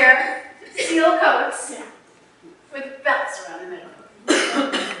all wear seal coats with belts around the middle.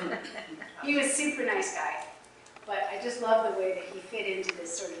 He was a super nice guy. But I just love the way that he fit into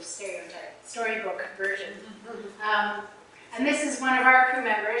this sort of stereotype, storybook version. And this is one of our crew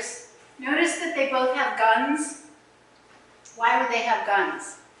members. Notice that they both have guns. Why would they have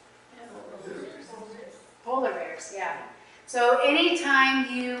guns? Polar bears, yeah. So anytime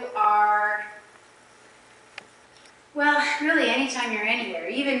you are, well, really anytime you're anywhere,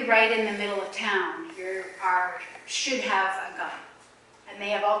 even right in the middle of town, you should have a gun. And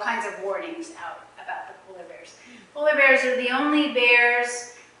they have all kinds of warnings out about the polar bears. Polar bears are the only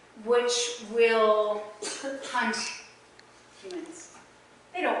bears which will hunt humans.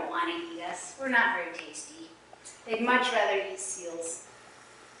 They don't want to eat us. We're not very tasty. They'd much rather eat seals.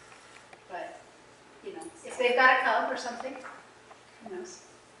 But, if they've got a cub or something, who knows?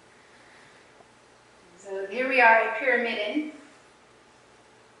 So here we are at Pyramiden.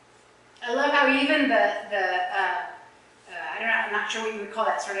 I love how even I don't know, I'm not sure what you would call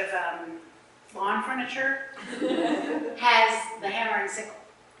that sort of lawn furniture, has the hammer and sickle.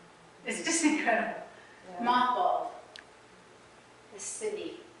 It's just incredible. Yeah. Mothballed. This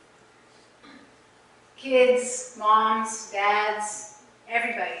city. Kids, moms, dads,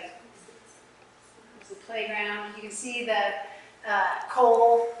 everybody. There's a playground. You can see the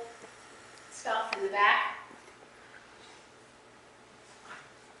coal stuff in the back.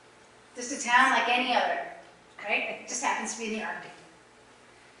 Just a town like any other, right? It just happens to be in the Arctic.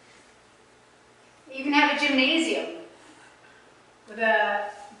 You even have a gymnasium with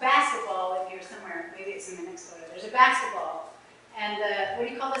a basketball if you're somewhere. Maybe it's in the next photo. There's a basketball. And what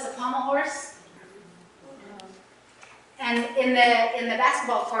do you call this, a pommel horse? And in the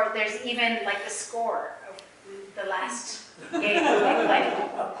basketball court, there's even like the score of the last game.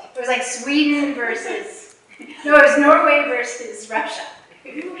 It was like Sweden versus, no, it was Norway versus Russia.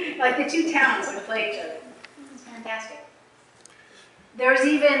 Like the two towns would play each other. It was fantastic. There was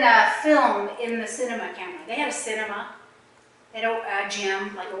even a film in the cinema camera. They had a cinema, they had a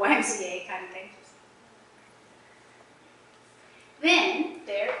gym, like a YMCA kind of thing. Then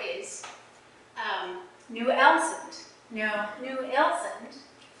there is New Elsand. Now, New Elsand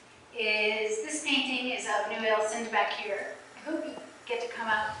is, this painting is of New Elsand back here. I hope you get to come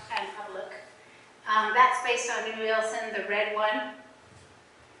out and have a look. That's based on New Elsand, the red one,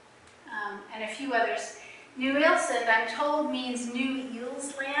 and a few others. New Elsand, I'm told, means New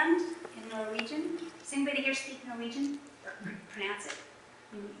Eel's land in Norwegian. Does anybody here speak Norwegian? Or pronounce it?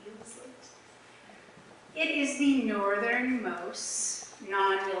 New Eel's land. It is the northernmost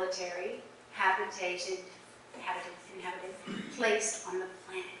non-military inhabited place on the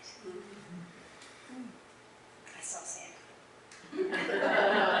planet. I saw sand.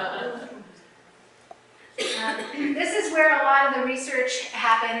 This is where a lot of the research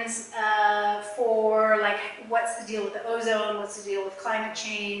happens for, like, what's the deal with the ozone, what's the deal with climate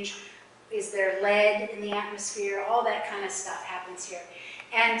change, is there lead in the atmosphere, all that kind of stuff happens here.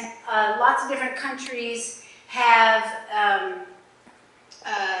 And lots of different countries have a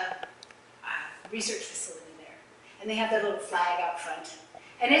research facility there. And they have their little flag out front.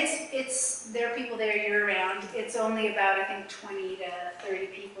 And there are people there year-round. It's only about, I think, 20 to 30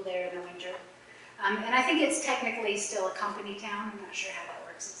 people there in the winter. And I think it's technically still a company town. I'm not sure how that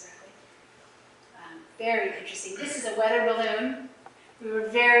works exactly. Very interesting. This is a weather balloon. We were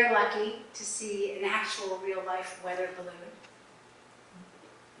very lucky to see an actual real-life weather balloon.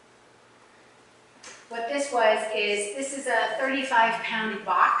 What this was is, this is a 35-pound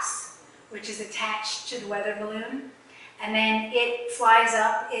box, which is attached to the weather balloon. And then it flies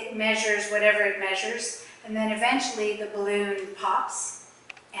up, it measures whatever it measures, and then eventually the balloon pops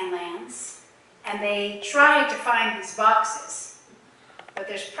and lands. And they tried to find these boxes, but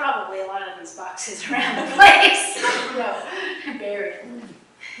there's probably a lot of these boxes around the place. No, buried.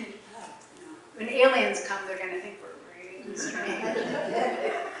 When aliens come, they're going to think we're really strange.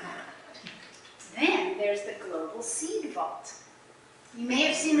 Then there's the Global Seed Vault. You may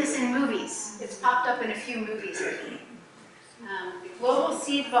have seen this in movies. It's popped up in a few movies. The Global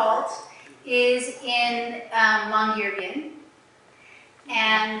Seed Vault is in Longyearbyen,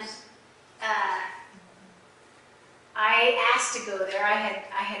 and I asked to go there. I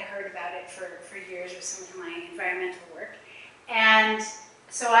had heard about it for years with some of my environmental work. And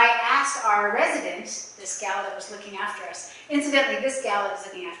so I asked our resident, this gal that was looking after us. Incidentally, this gal that was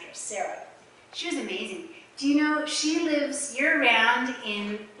looking after us, Sarah, she was amazing. Do you know, she lives year-round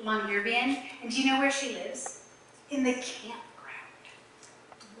in Longyearbyen, and do you know where she lives? In the campground.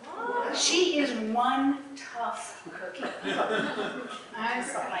 What? She is one tough cookie. I'm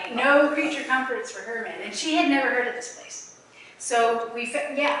sorry. No creature comforts for her, man. And she had never heard of this place. So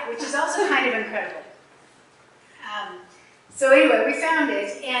yeah, which is also kind of incredible. So anyway, we found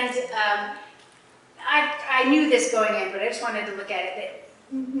it, and I knew this going in, but I just wanted to look at it, that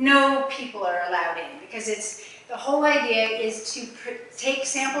no people are allowed in, because the whole idea is to take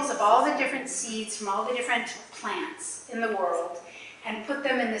samples of all the different seeds from all the different plants in the world and put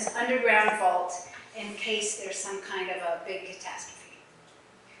them in this underground vault in case there's some kind of a big catastrophe.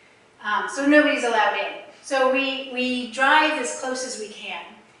 So nobody's allowed in. So we drive as close as we can,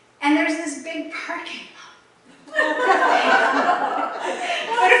 and there's this big parking lot. But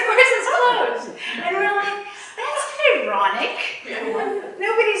of course it's closed. And we're like, that's ironic.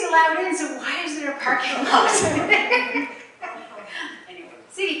 Nobody's allowed in, so why is there a parking lot? Anyway,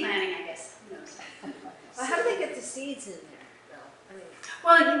 city planning, I guess. Who knows? Well, how do they get the seeds in there, though?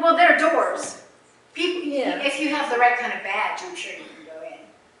 I mean, Well, there are doors. People, Yeah. if you have the right kind of badge, I'm sure you can go in.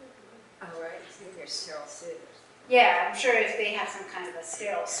 oh, right. So they're sterile suits. Yeah, I'm sure if they have some kind of a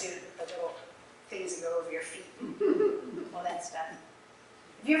sterile suit with the little things that go over your feet, all that stuff.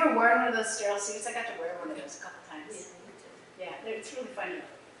 Have you ever worn one of those sterile suits? I got to wear one of those a couple times. Yeah, it's really funny.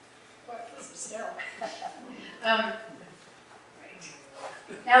 Boy, this is sterile. Right.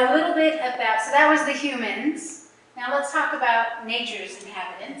 Now a little bit about, so that was the humans. Now let's talk about nature's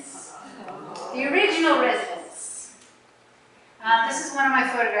inhabitants. The original residents. This is one of my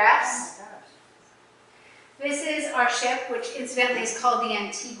photographs. This is our ship, which incidentally is called the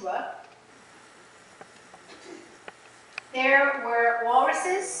Antigua. there were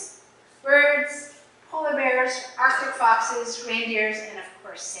walruses, birds, polar bears, Arctic foxes, reindeers, and of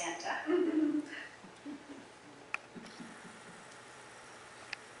course Santa.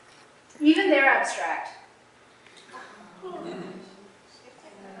 Even they're abstract.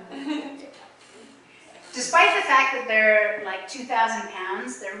 Despite the fact that they're like 2,000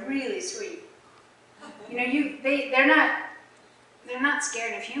 pounds, they're really sweet. You know, they're not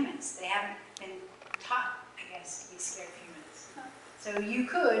scared of humans. They haven't been taught, I guess, to be scared of humans. So you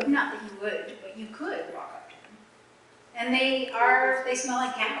could, not that you would, but you could walk up to them. And they smell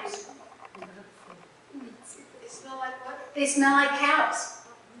like cows. They smell like what? They smell like cows.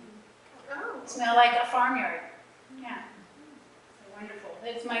 Oh. They smell like a farmyard. Yeah. They're wonderful.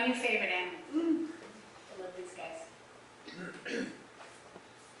 It's my new favorite animal. I love these guys.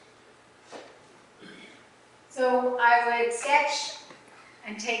 So I would sketch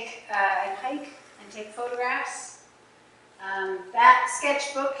and take and hike and take photographs. That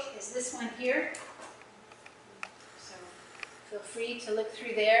sketchbook is this one here. So feel free to look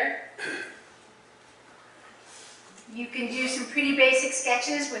through there. You can do some pretty basic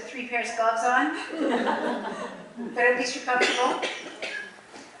sketches with 3 pairs of gloves on, but at least you're comfortable.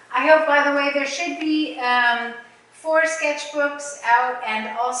 I hope, by the way, there should be 4 sketchbooks out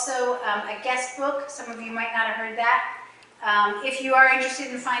and also a guest book. Some of you might not have heard that. If you are interested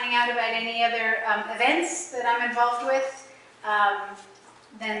in finding out about any other events that I'm involved with,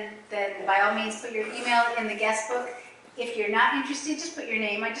 then by all means put your email in the guest book. If you're not interested, just put your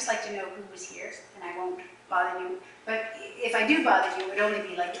name. I'd just like to know who was here, and I won't bother you. But if I do bother you, it would only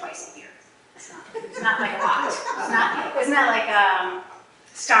be like twice a year. It's not like a lot. It's not like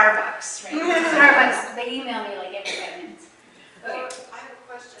Starbucks, right? Starbucks, they email me like every 5 minutes. Okay. I have a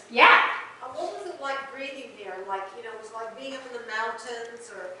question. Yeah. What was it like breathing there? Like, you know, it was like being up in the mountains,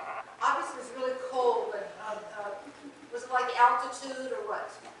 or obviously it was really cold, but was it like altitude or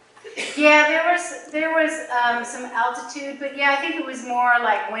what? Yeah, there was some altitude, but yeah, I think it was more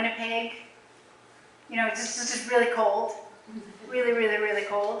like Winnipeg. You know, it was just really cold, really, really, really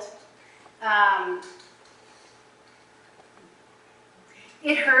cold.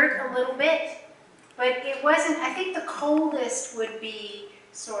 It hurt a little bit, but it wasn't. I think the coldest would be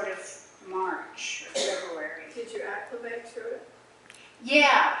sort of March or February. Did you acclimate to it?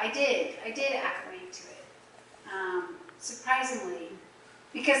 Yeah, I did. I did acclimate to it, surprisingly.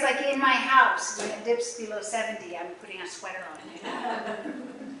 Because like in my house, when it dips below 70, I'm putting a sweater on.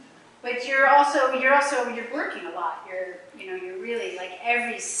 But you're working a lot. You're really like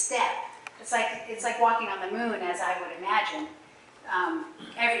every step. It's like walking on the moon, as I would imagine.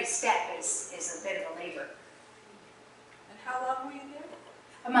 Every step is a bit of a labor. And how long were you there?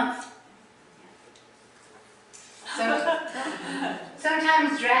 A month. So,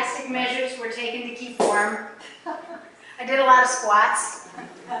 sometimes drastic measures were taken to keep warm. I did a lot of squats.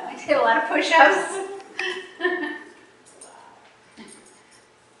 I did a lot of push-ups.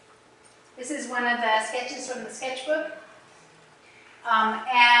 This is one of the sketches from the sketchbook.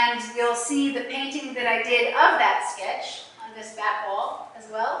 And you'll see the painting that I did of that sketch on this back wall as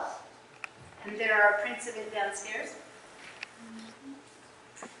well. And there are prints of it downstairs.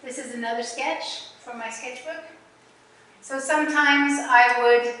 This is another sketch from my sketchbook. So sometimes I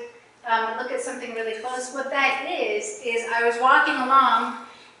would look at something really close. What that is I was walking along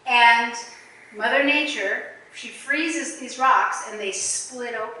and Mother Nature, she freezes these rocks and they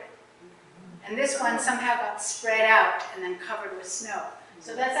split open. And this one somehow got spread out and then covered with snow.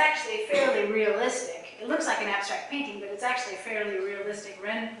 So that's actually fairly realistic. It looks like an abstract painting, but it's actually a fairly realistic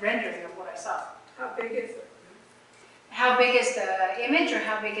rendering of what I saw. How big is it? How big is the image, or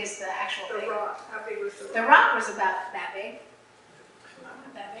how big is the actual The thing? rock, how big was the rock? The rock was about that big.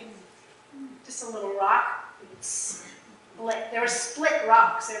 Not that big. Just a little rock. Split. There were split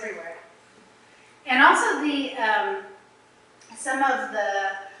rocks everywhere. And also some of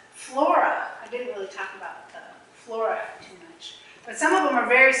the flora. I didn't really talk about the flora too much. But some of them are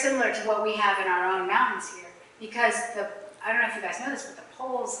very similar to what we have in our own mountains here. Because I don't know if you guys know this, but the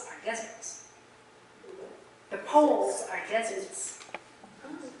poles are deserts. The poles are deserts.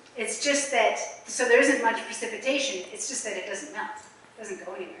 It's just that, so there isn't much precipitation, it's just that it doesn't melt. It doesn't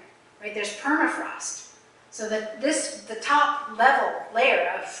go anywhere, right? There's permafrost. So that the top level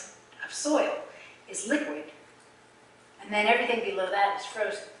layer of soil is liquid, and then everything below that is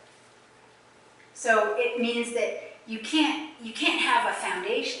frozen. So it means that you can't have a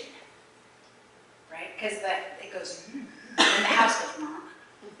foundation, right? Because it goes, and the house goes,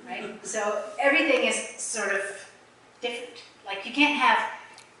 right? So everything is sort of different. Like you can't have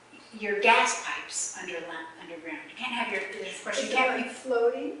your gas pipes underground. You can't have of course you can't be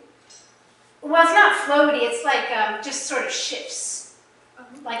floating? Well, it's not floaty, it's like just sort of shifts,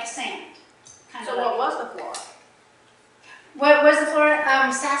 like sand. Kind So of what like. was the floor? What was the floor?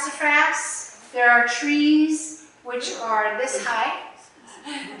 Sassafras. There are trees which are this high.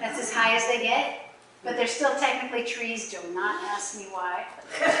 That's as high as they get. But they're still technically trees. Do not ask me why.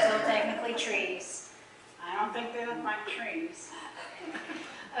 But they're still technically trees. I don't think they look like trees.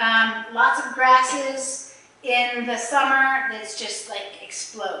 Lots of grasses. In the summer, it's just like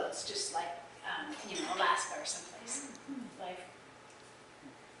explodes, just like Alaska or someplace. Like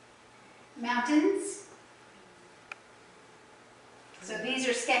mountains. So these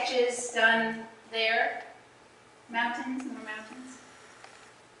are sketches done there. Mountains, more mountains.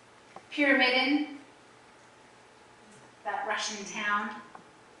 Pyramiden, that Russian town.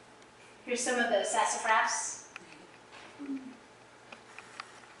 Here's some of the sassafras.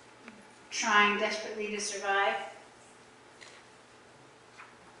 Trying desperately to survive.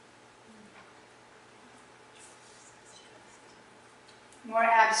 More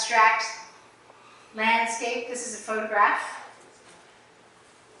abstract landscape. This is a photograph.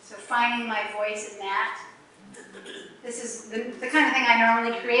 So finding my voice in that. This is the kind of thing I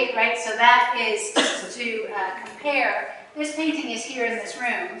normally create, right? So that is to compare. This painting is here in this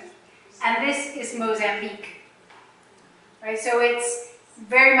room, and this is Mozambique. Right? So it's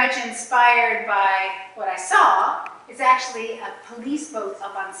very much inspired by what I saw. It's actually a police boat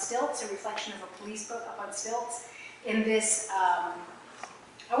up on stilts, a reflection of a police boat up on stilts in this, I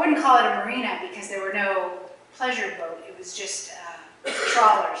wouldn't call it a marina because there were no pleasure boat. It was just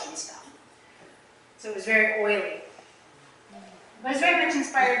trawlers and stuff. So it was very oily. But it's very much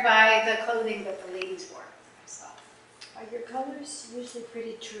inspired by the clothing that the ladies wore, I saw. Are your colors usually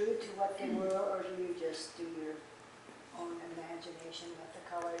pretty true to what they were, or do you just do your own imagination with the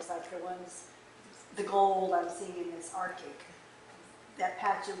colors? Like the gold I'm seeing in this Arctic, that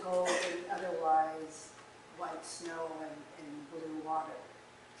patch of gold and otherwise white snow and blue water.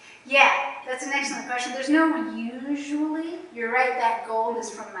 Yeah, that's an excellent question. There's no usually. You're right, that gold is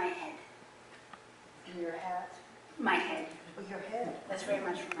from my head. And your hat? My head. Oh, your head? That's very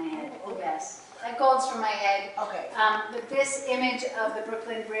much from my head, Oh, okay. yes. That gold's from my head. Okay. But this image of the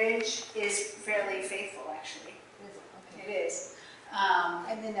Brooklyn Bridge is fairly faithful, actually. Is it? It Okay. is.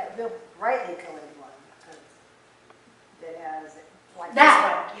 And then that real brightly colored one that has like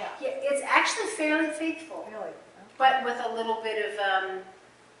That this one. Yeah, it's actually fairly faithful, Yeah. Really? but with a little bit of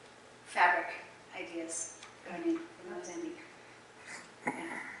fabric ideas going in from Mozambique.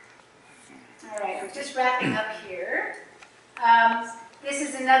 Yeah. All right, we're just wrapping up here. This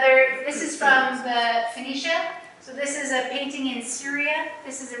is from the Phoenicia. So this is a painting in Syria.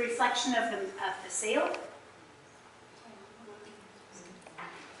 This is a reflection of the sail.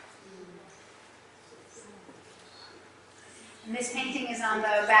 And this painting is on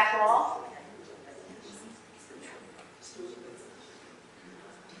the back wall.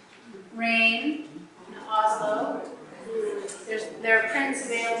 Rain in Oslo. There are prints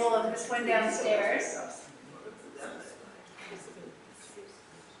available of this one downstairs.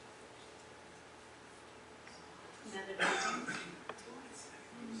 Another painting.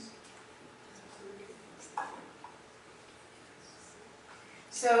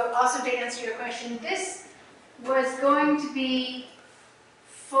 So also to answer your question, this was going to be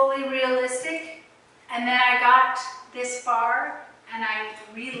fully realistic, and then I got this far, and I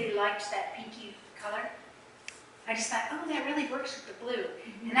really liked that pinky color. I just thought, oh, that really works with the blue.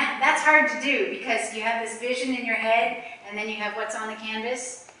 And that's hard to do, because you have this vision in your head, and then you have what's on the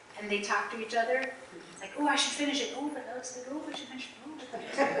canvas, and they talk to each other. It's like, oh, I should finish it. Oh, but that looks good. Oh, I should finish it.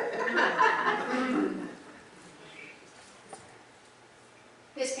 Oh.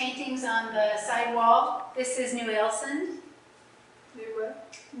 This painting's on the side wall. This is New Ailsund. New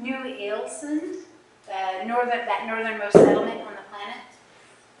what? New Ailsund, that northernmost settlement on the planet.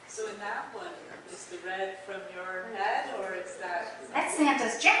 So in that one, is the red from your head, or is that? That's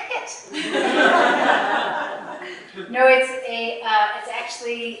Santa's jacket. No, it's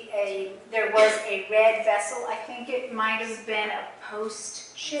actually there was a red vessel. I think it might have been a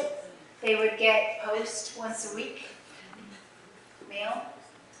post ship. They would get post once a week, mail.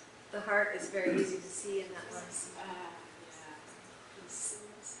 The heart is very easy to see in that one.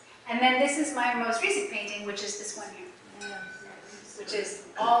 And then this is my most recent painting, which is this one here, which is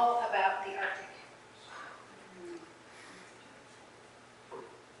all about the Arctic.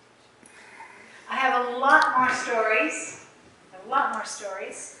 I have a lot more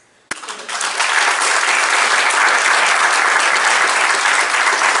stories.